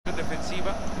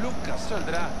defensiva, Lucas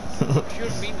saldrá.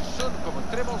 Min son como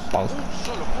extremos, un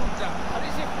solo punta.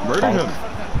 Murder him.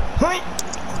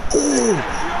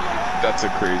 That's a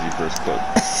crazy first clip.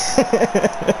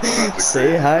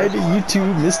 Say hi to you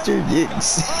too, Mr.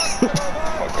 Diggs.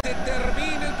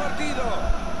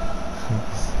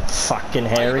 Fucking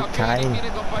Harry Kane.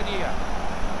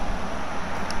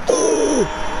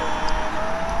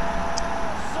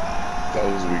 That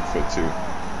was weak foot too.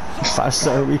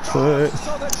 5-star weak foot.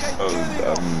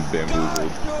 I'm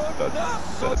bamboozled.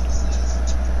 That's...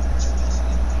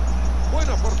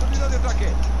 Buena oportunidad de ataque.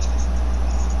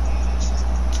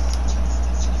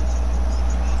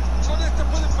 Con esto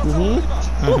pueden pasar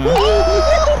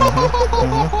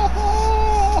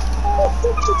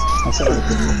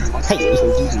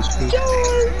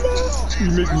You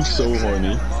make me so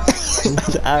horny.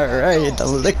 Alright, the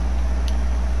lick.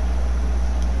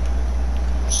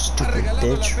 Stupid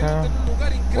bitch, bro.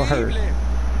 Word.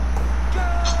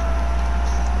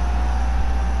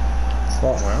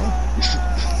 Wow.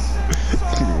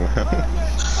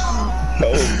 That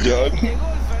was John.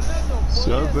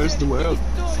 John versus the world.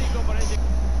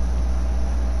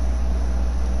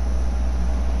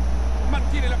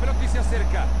 Mantiene la pelota y se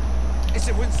acerca.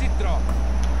 Ese buen centro.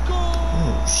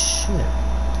 Oh shit.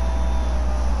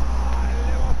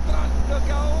 Demostrando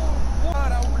que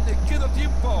aún le queda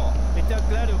tiempo. Está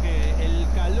claro que el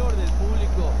calor del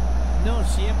público no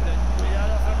siempre.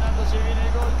 Cuidado, Fernando, se viene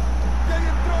el gol. Y ahí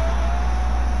entró.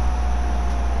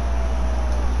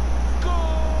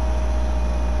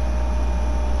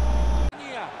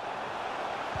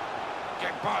 ¡Qué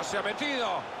pase ha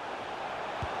metido!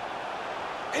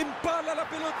 ¡Empala la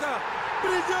pelota!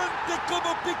 ¡Brillante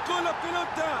como picó la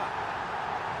pelota!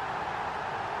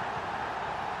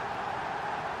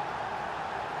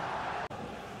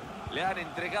 Le han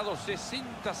entregado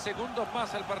 60 segundos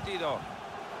más al partido.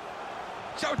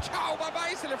 ¡Chao, chao! ¡Mamá!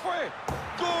 ¡Y se le fue!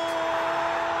 ¡Golazo!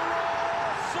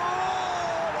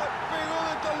 ¡La pegó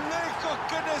de tan lejos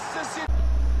que necesita!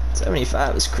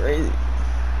 75 is crazy.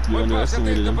 You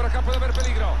underestimated him. Por acá puede haber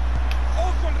peligro.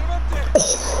 ¡Ojo el remate!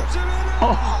 ¡Se viene!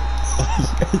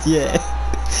 Yeah.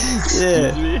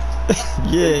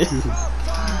 Yeah.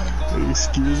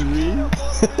 Excuse me.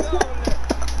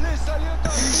 Le salió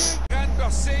también. Ganando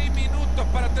a 6 minutos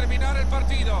para terminar el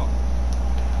partido.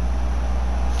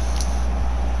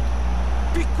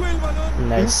 Picó el balón.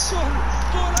 Nice.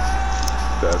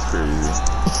 That's crazy.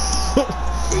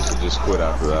 They should just quit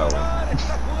after that one.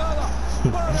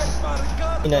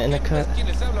 In a cut.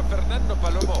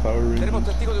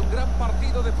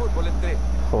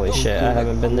 Holy shit, I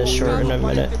haven't been this short in a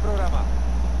minute.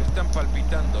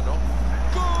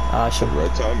 Ah, shit.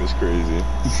 Right time is crazy.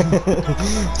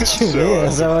 Yeah,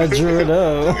 that's how I drew it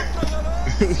up.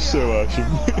 So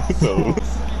awesome. No.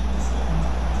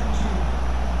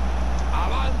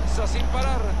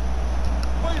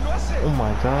 Oh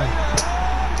my god.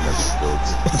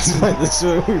 This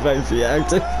way we might be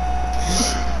acting.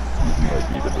 Might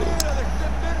be the middle.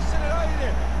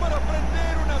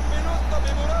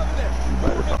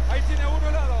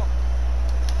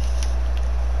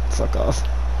 Fuck off.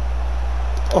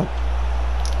 Oh.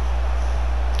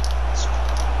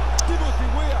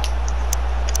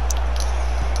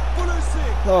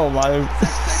 Oh my.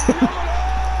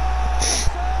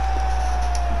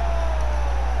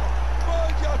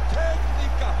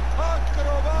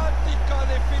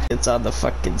 It's on the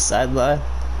fucking sideline.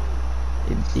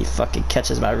 He fucking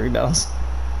catches my rebounds.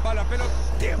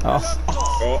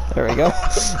 Oh, there we go.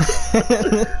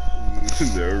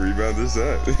 No rebound is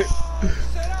that.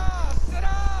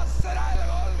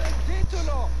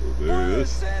 There it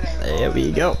is. There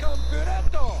we go.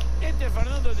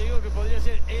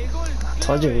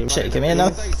 Told you, shit, give me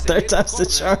enough. 3rd time's the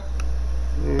charm.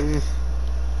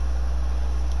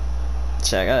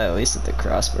 Check, I got at least at the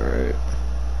crossbar route.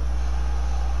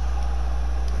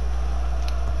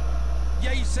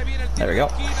 There we go.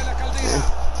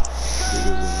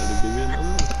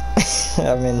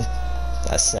 I mean,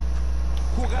 that's it.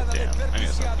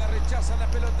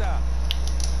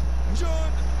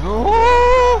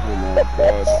 Oh my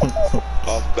god.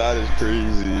 Off that is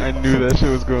crazy. I knew that shit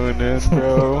was going in,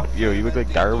 bro. Yo, you look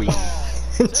like Darwin.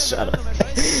 Shut up.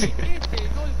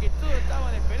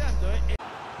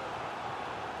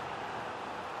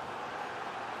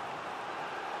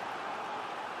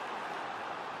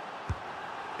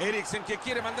 Eriksen que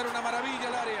quiere mandar una maravilla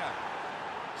al área.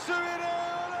 ¡Se viene!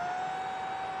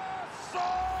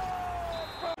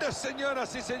 ¡Golazo!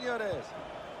 Señoras y señores.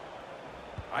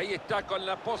 Ahí está con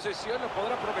la posesión, lo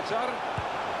podrá aprovechar.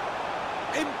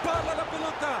 Empala la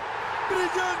pelota.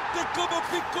 Brillante como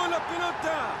picó la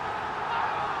pelota.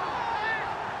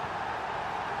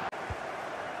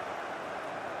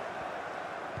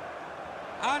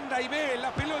 Anda y ve,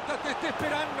 la pelota te está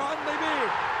esperando, anda y ve.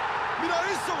 ¡Mira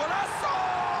eso, golazo!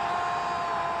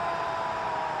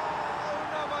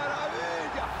 ¡Una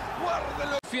maravilla!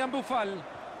 ¡Guárdelo! Fian Bufal.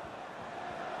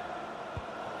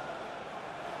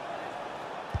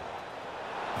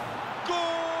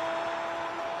 ¡Golazo!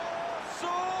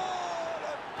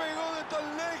 La pegó de tan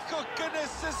lejos que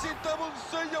necesitaba un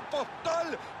sello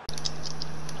postal.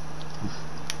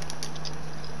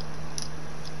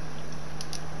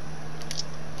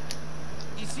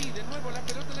 Y sí, de nuevo la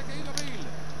pelota le ha caído a Bale.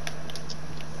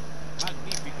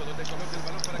 Magnífico donde coloca el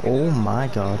balón para que... Oh my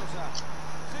god.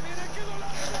 Se viene, qué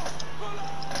golazo.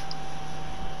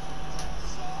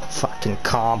 Fucking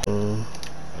comp. Man.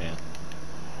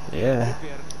 Yeah.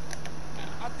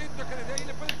 Atento que desde ahí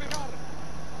le puede pegar.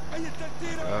 Ahí está el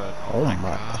tiro. Oh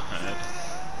my.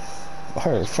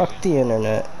 Or fuck the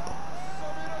internet.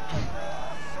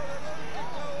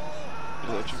 Is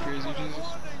that you crazy, Jesus?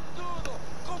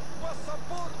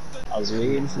 I was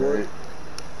waiting for it.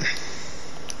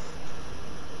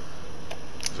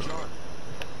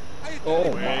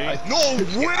 Oh my! No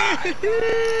way!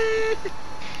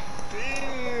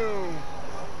 Damn!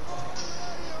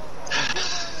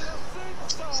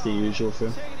 It's the usual for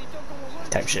him.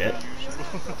 Type shit.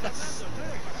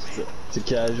 It's a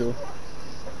casual.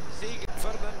 Sigue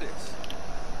Fernández.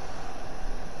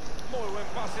 Muy buen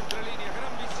pase entre líneas,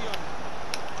 gran visión.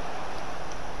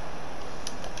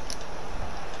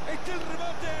 Este el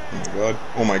remate.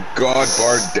 Oh my god,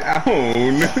 bar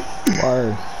down!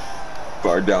 Word.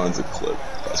 Bar down's a clip.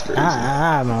 That's crazy.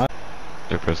 Man.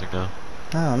 They're pressing now.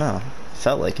 I don't know.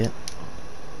 Felt like it.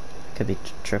 Could be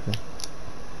tripping.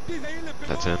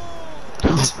 That's in.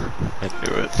 I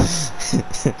knew it. That's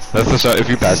the shot. If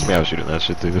you passed me, I was shooting that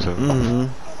shit too. So.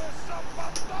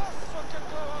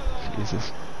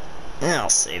 Jesus. Yeah, I'll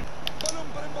save.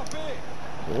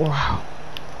 Wow.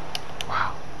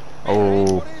 Wow.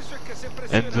 Oh.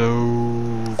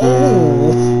 Enzo.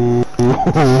 Oh.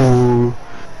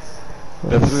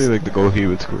 That's really like the goal he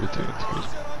would score too. It's crazy.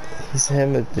 He's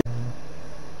him a bit.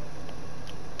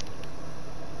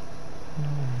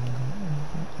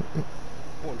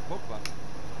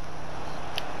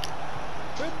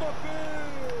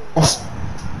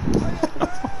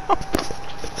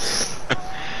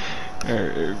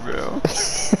 Alright, bro.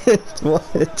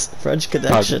 What? French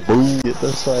connection. Yeah,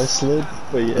 that's why I slid.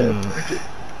 But yeah.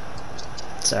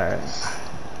 It's alright.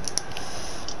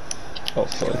 Oh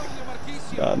fuck.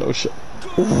 Nah, no shot.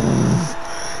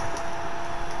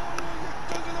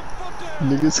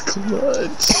 Niggas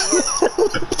clutch.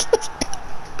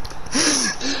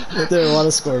 I didn't want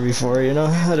to score before, you know?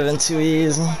 Would have been too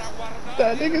easy.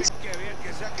 That niggas.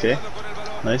 Okay.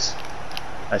 Nice.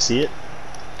 I see it.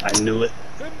 I knew it.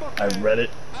 I read it.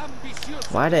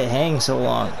 Why'd it hang so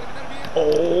long?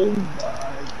 Oh my.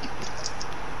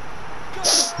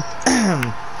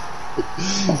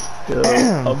 Yo,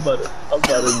 I'm about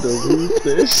to delete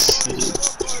this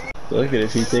shit. Look at it,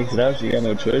 if he takes it out, you got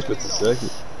no choice but to suck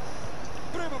it.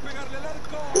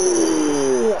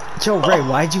 Joe Ray,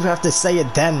 why'd you have to say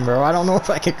it then, bro? I don't know if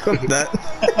I can cook that.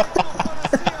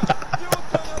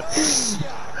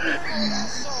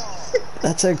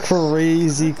 That's a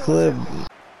crazy clip.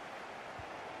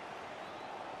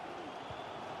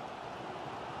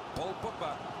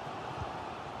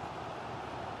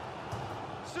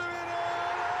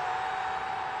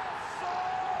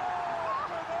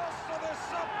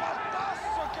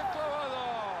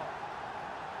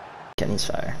 Kenny's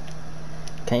fire.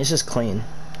 Kenny's just clean.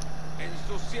 I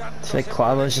feel like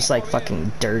Quavo's just like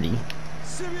fucking dirty.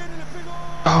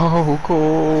 Oh,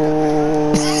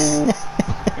 cool.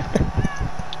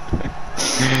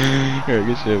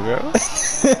 Good shit, bro.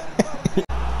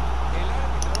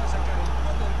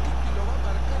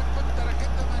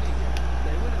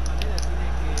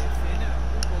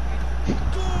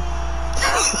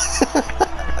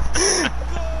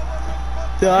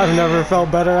 I've never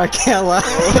felt better, I can't lie.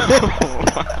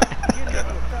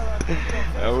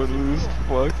 I would lose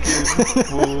fucking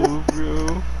full,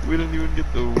 bro. We didn't even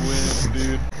get the win,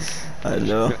 dude. I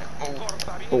know.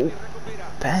 Oh.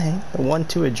 Bang. The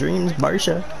 1-2 of dreams,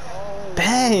 Barsha.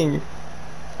 Bang.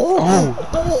 Oh.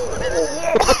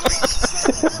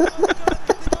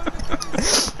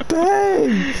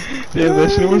 Bang. Yeah,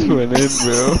 that shit was winning,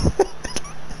 bro.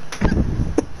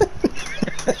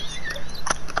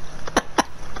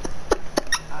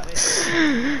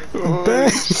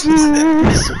 Bang.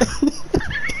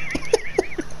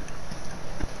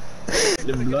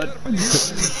 The blood.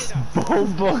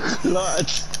 Bomba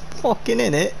clutch. Fucking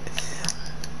in it.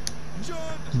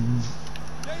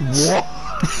 What?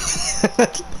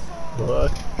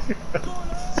 What?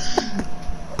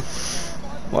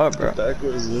 What, bro? That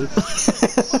was it.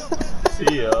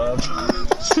 See ya.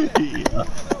 See ya.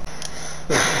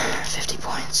 50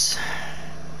 points.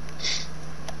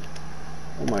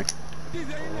 Oh my.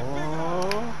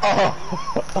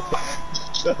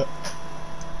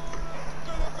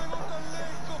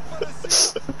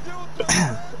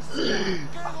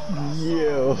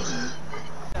 Yo.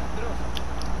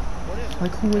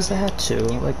 Like, who was that to?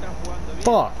 Like,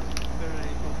 fuck.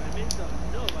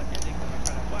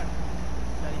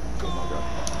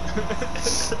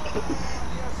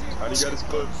 How do you got his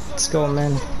clip? Let's go,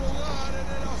 man.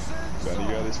 How do you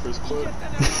got his first clip?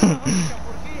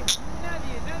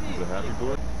 The happy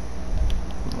boy?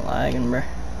 I'm lagging, bro.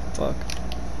 Fuck.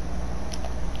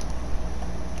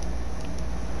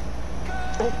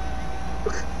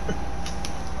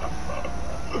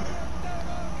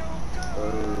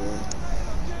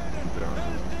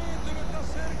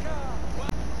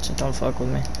 Just don't fuck with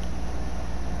me.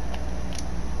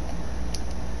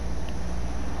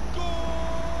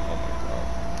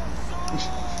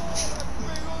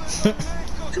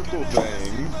 Triple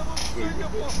bang.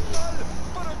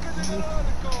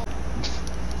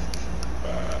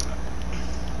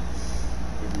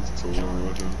 He's tooling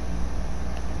with him.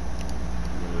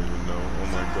 I don't even know. Oh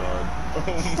my god. Oh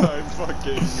my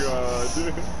fucking god.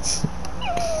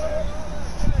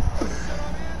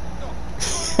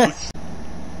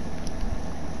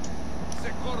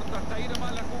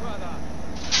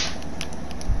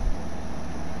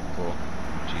 Cool.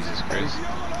 Jesus Christ.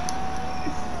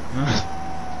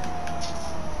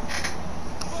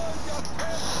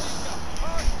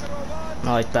 I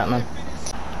like that, man.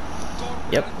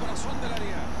 Yep. That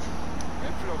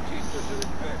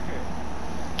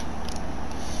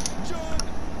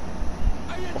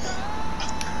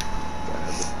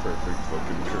had the perfect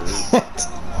fucking curve.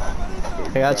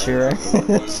 I got you, right?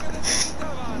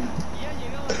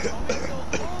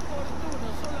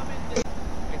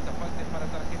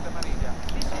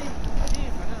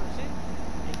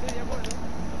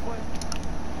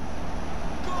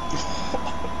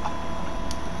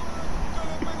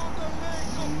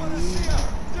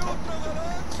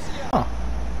 Oh.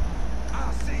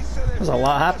 There's a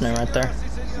lot happening right there.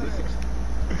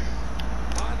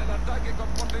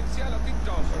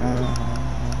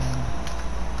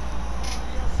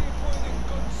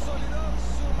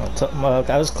 Well,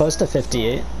 I was close to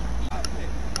 58.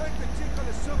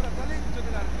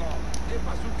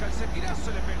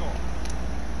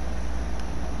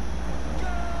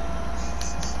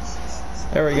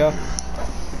 There we go.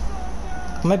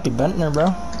 Might be Bentner,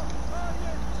 bro.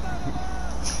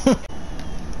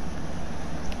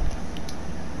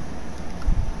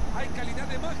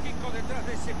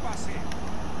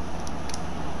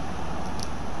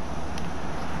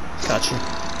 Gotcha.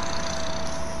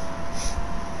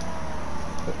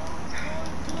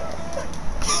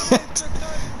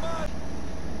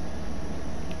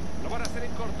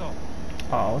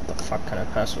 Oh, what the fuck kind of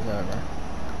pass was that, bro?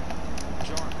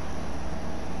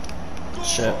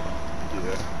 Shit. Yeah.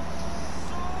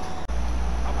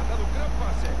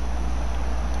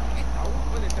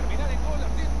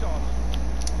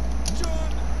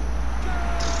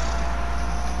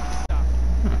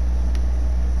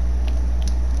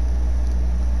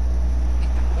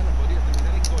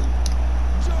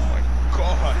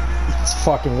 Let's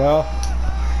fucking go.